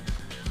too?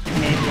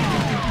 Maybe.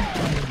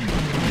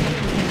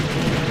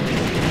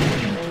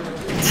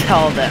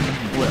 Tell them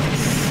we'll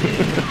see.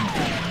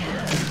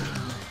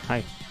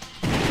 Hi.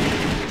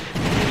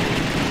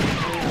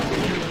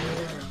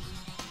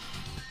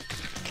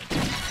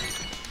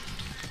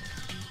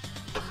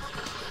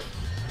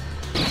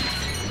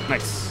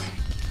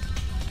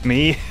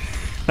 Me?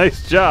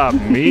 Nice job,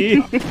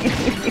 me.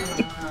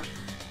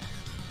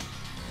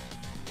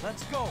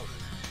 Let's go.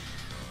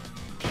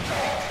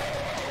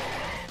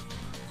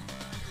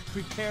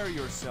 Prepare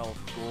yourself,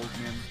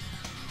 Goldman.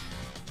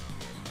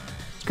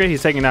 It's great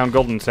he's taking down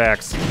Golden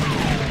Sax.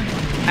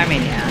 I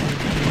mean, yeah.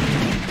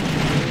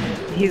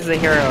 He's the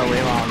hero we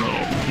all need.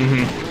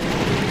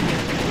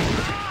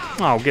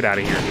 Oh, get out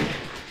of here.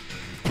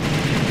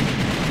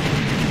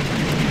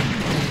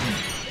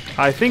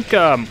 I think,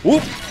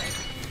 whoop!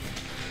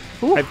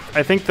 I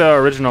think the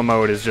original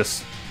mode is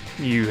just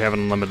you have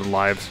unlimited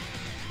lives.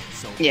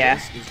 So Yeah.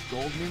 this is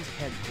Goldman's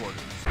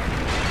headquarters.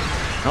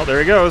 Oh, there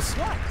he goes.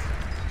 What?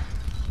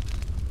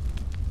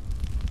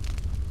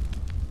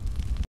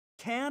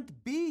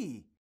 Can't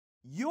be.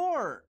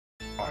 You're...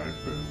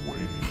 I've been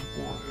waiting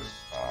for this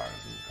time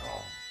to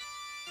come.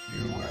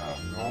 You have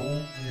no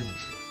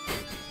future.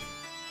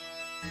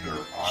 Either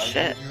I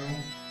Shit. will you,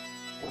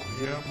 or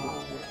the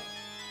Emperor will.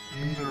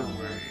 Either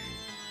way,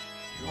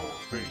 your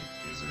fate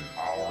is in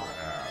our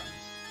hands.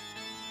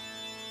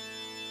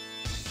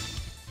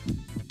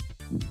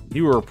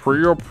 You were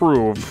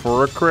pre-approved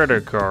for a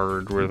credit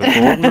card with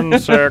Goldman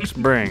Sachs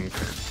Bank.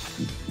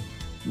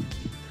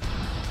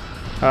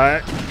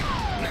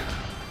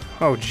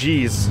 Oh,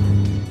 jeez.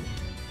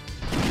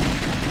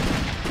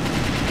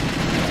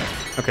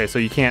 Okay, so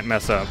you can't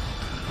mess up.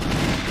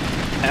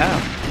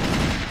 Oh.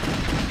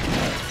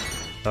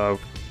 Oh.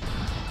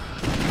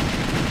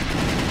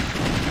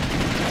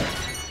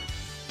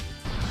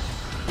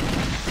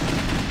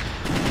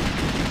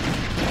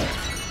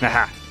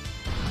 Aha.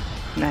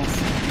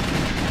 Nice.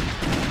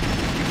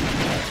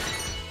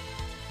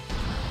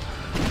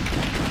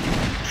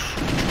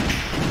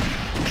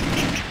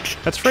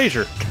 That's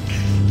Fraser.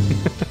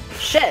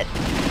 Shit.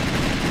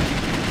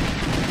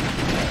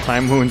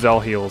 Time wounds,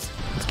 all heals.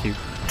 That's cute.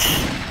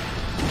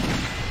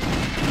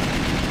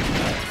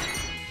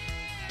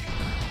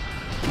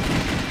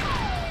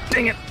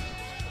 Dang it.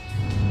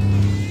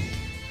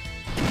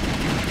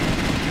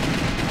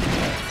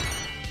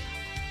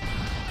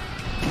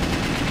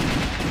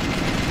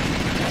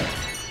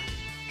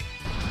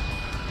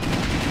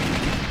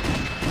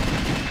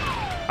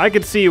 I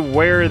could see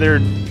where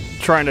they're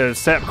trying to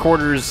set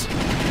quarters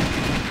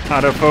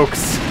out of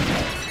folks.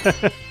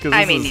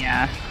 I mean,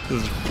 yeah.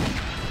 This is...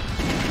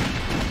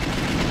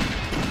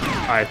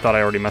 I thought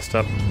I already messed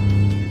up.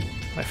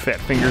 My fat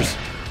fingers.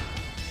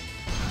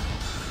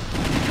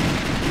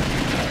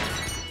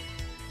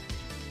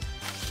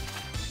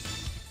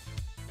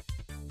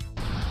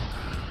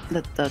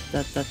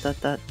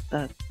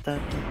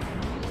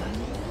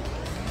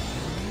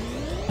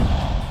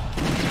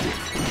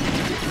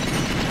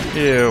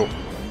 Ew.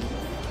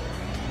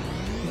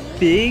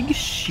 Big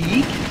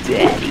Chic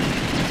Daddy.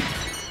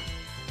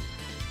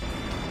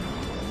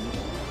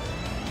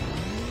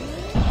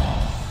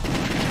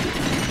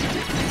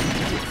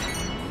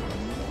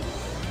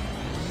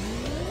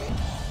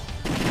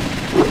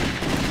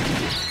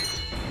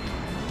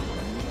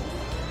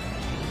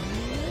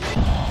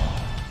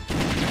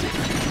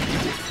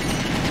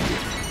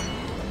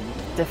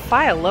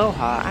 Defy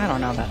Aloha? I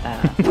don't know about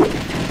that.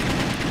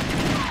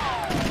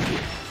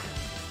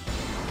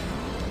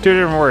 Two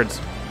different words.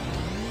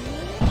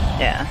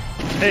 Yeah.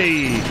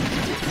 Hey.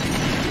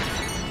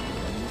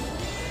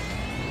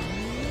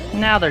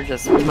 Now they're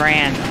just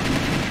random.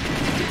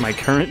 My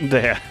current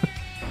dad.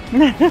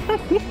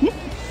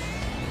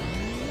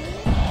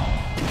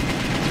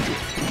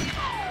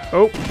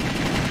 Oh.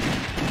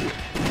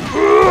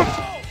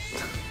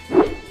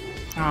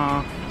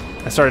 Aw.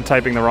 I started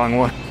typing the wrong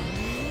one.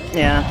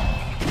 Yeah.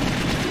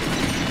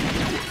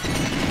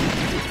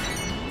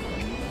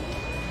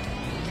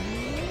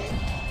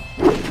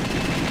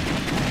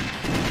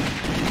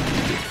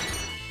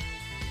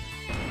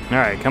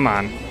 Alright, come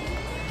on.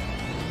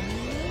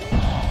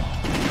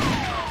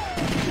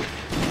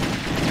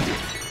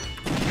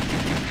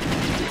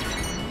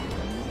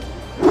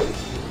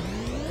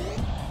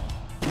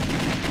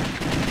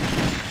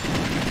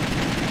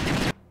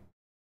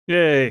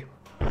 Yay.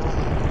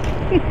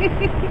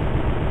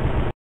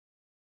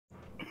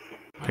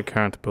 I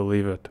can't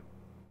believe it.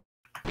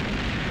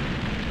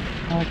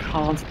 I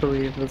can't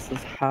believe this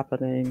is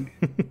happening.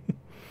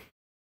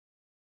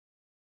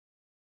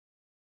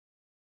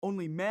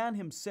 Only man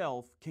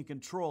himself can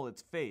control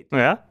its fate.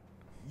 Yeah?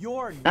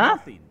 You're Huh?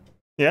 nothing.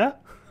 Yeah?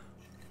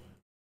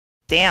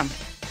 Damn.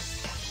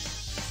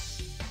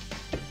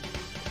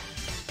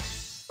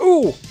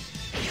 Ooh!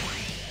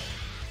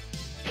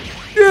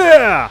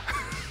 Yeah!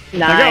 Nice.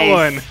 I got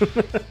one.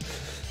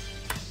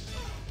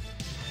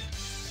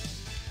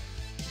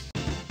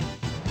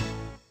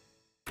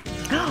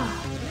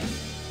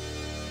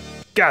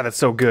 God, that's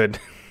so good.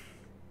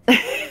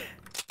 Alright.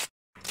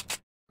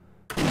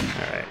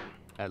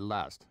 At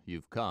last,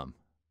 you've come.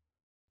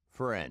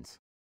 Friends,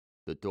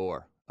 the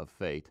door of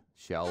fate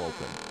shall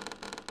open.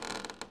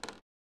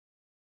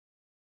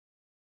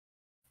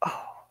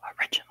 Oh,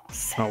 original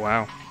sin. Oh,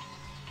 wow.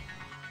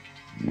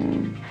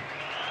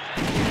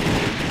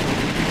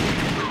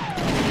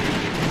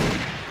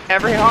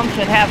 Every home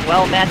should have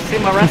well-matched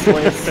sumo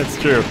wrestlers. That's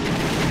true.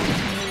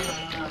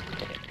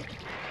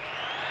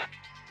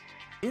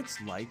 It's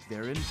like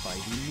they're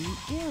inviting me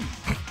in.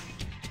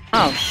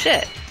 Oh,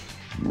 shit.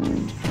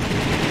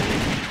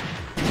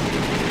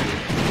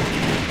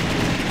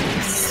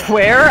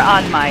 Swear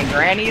on my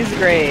granny's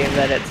grave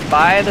that it's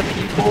by the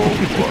people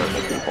for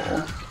the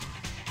people.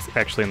 It's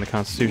actually in the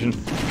Constitution.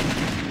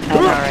 I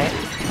know, right?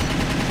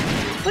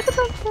 Look at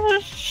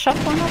the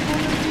shuffling up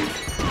on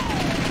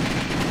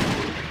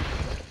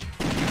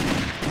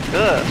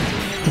Ugh.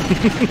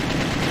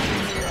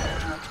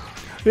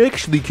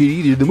 Actually,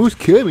 Katie, they're the most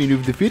common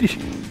of the fetish.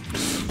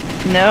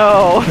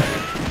 No.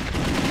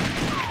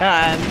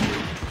 God.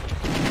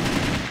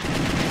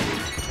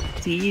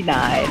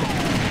 Denied.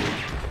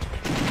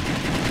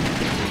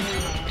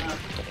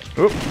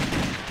 Oop.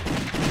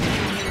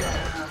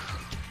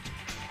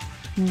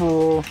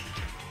 Whoa.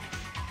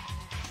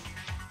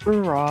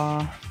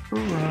 Hoorah.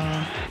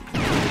 Hoorah.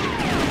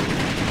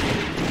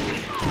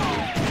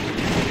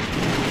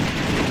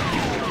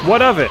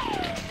 What of it?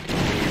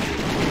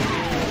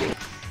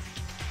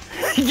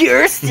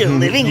 You're still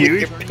living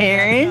with your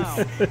parents?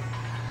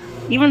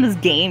 Even this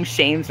game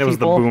shames That was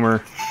the people.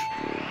 boomer.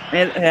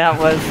 That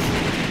was.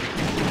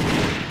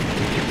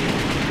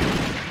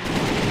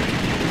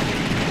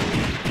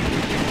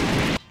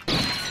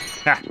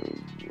 Ah.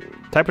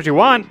 Type what you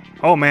want.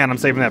 Oh man, I'm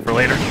saving that for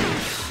later.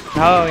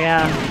 Oh,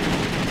 yeah.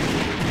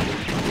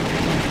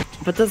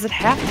 But does it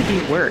have to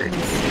be words?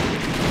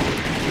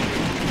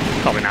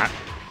 Probably not.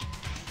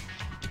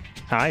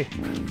 Hi.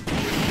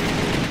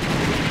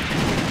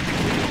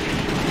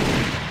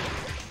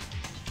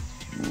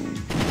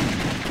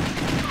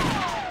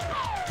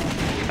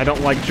 I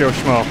don't like Joe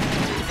Schmo.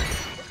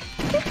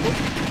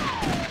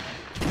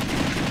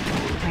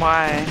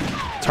 Why?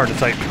 It's hard to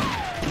type.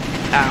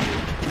 Oh.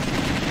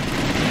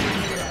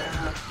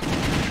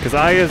 Because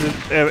I,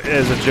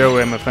 as a Joe,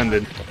 am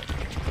offended.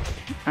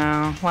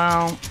 Oh,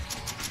 well,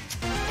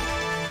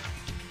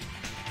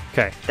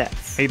 Okay.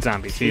 that's 8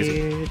 zombies.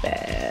 Easy. too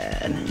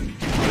bad.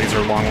 Oh, these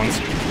are long ones.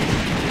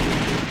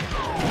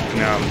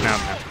 No.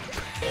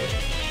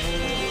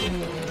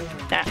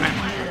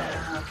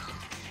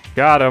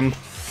 Got him.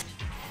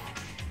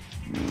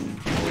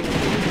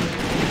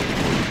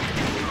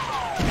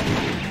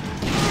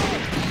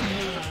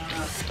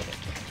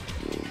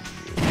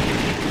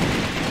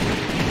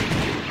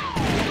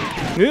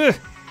 Ugh.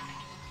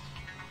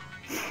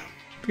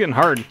 It's getting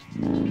hard.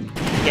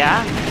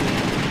 Yeah?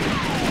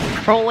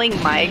 Rolling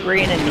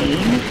migraine and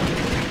name?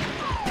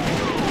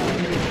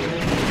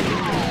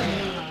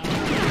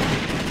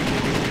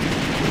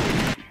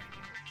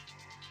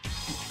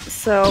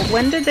 So,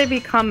 when did they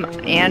become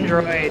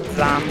android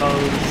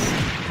zombos?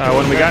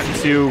 When we got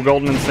to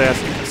Golden and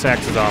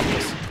Sax's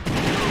office.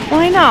 Well,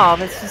 I know,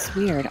 that's just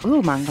weird.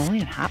 Ooh,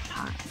 Mongolian hot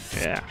pot.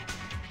 Yeah.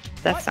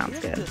 That What sounds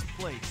is good. this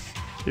place?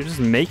 They're just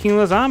making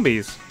the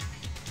zombies.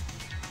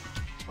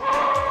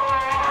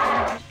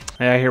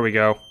 Yeah, here we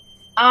go.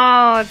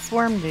 Oh, it's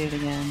Worm Dude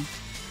again.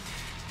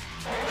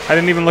 I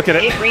didn't even look at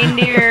it. 8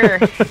 reindeer.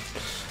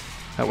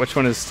 Which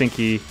one is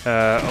stinky?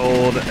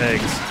 Old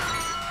eggs.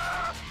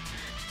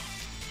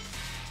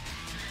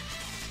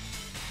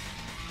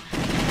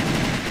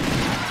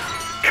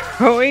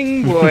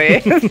 Growing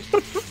boy.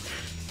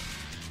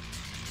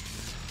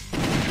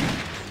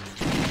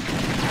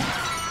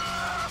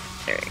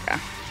 There you go.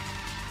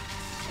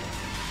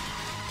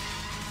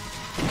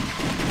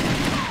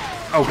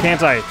 Oh,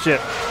 can't I? Shit.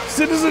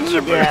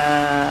 Citizenship.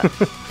 Yeah.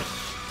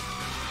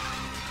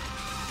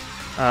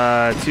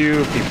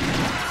 2 people.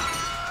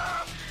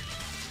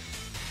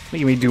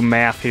 Making me do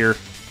math here.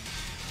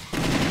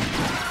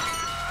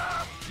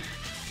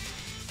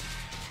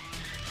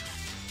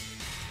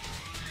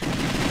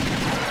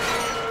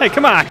 Hey,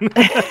 come on.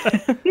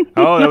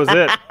 Oh, that was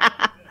it.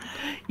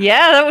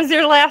 Yeah, that was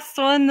your last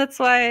one. That's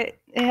why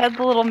it had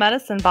the little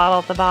medicine bottle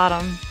at the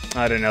bottom.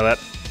 I didn't know that.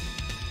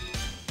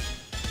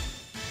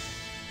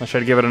 Well,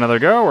 should I give it another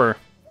go, or?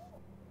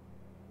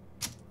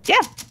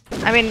 Yeah.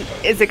 I mean,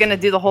 is it going to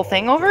do the whole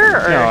thing over?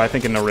 Or? No, I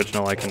think in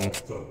original I can.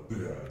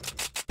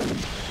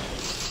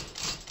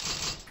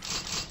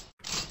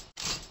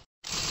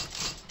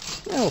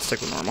 Yeah, we'll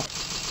stick with normal.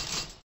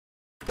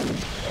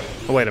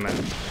 Oh, wait a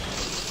minute.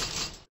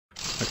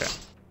 Okay.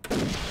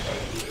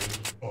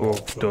 Oh,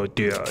 the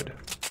dead.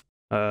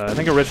 I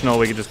think original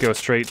we could just go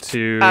straight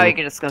to. Oh, you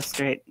can just go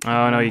straight.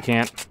 Oh no, you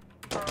can't.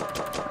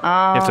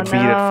 Oh, You have to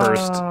beat it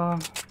first. no.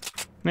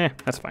 Eh,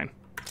 that's fine.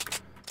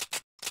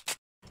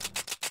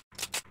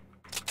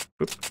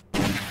 Oop.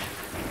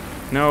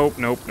 Nope.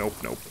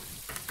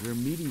 We're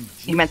meeting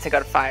You meant to go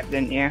to 5,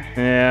 didn't you?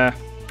 Yeah,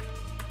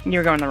 You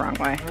were going the wrong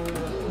way.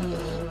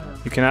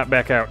 you cannot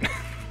back out.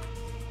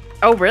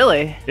 Oh,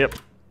 really? Yep.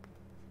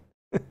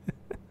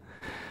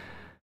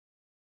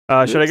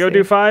 Should I go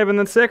do 5 and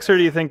then 6, or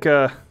do you think,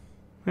 yeah,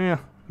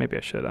 maybe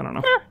I should, I don't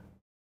know.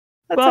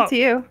 That's Well, up to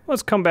you.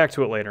 Let's come back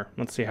to it later.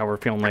 Let's see how we're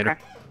feeling later.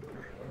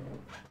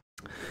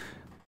 Okay.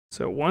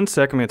 So 1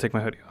 sec, I'm gonna take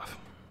my hoodie off.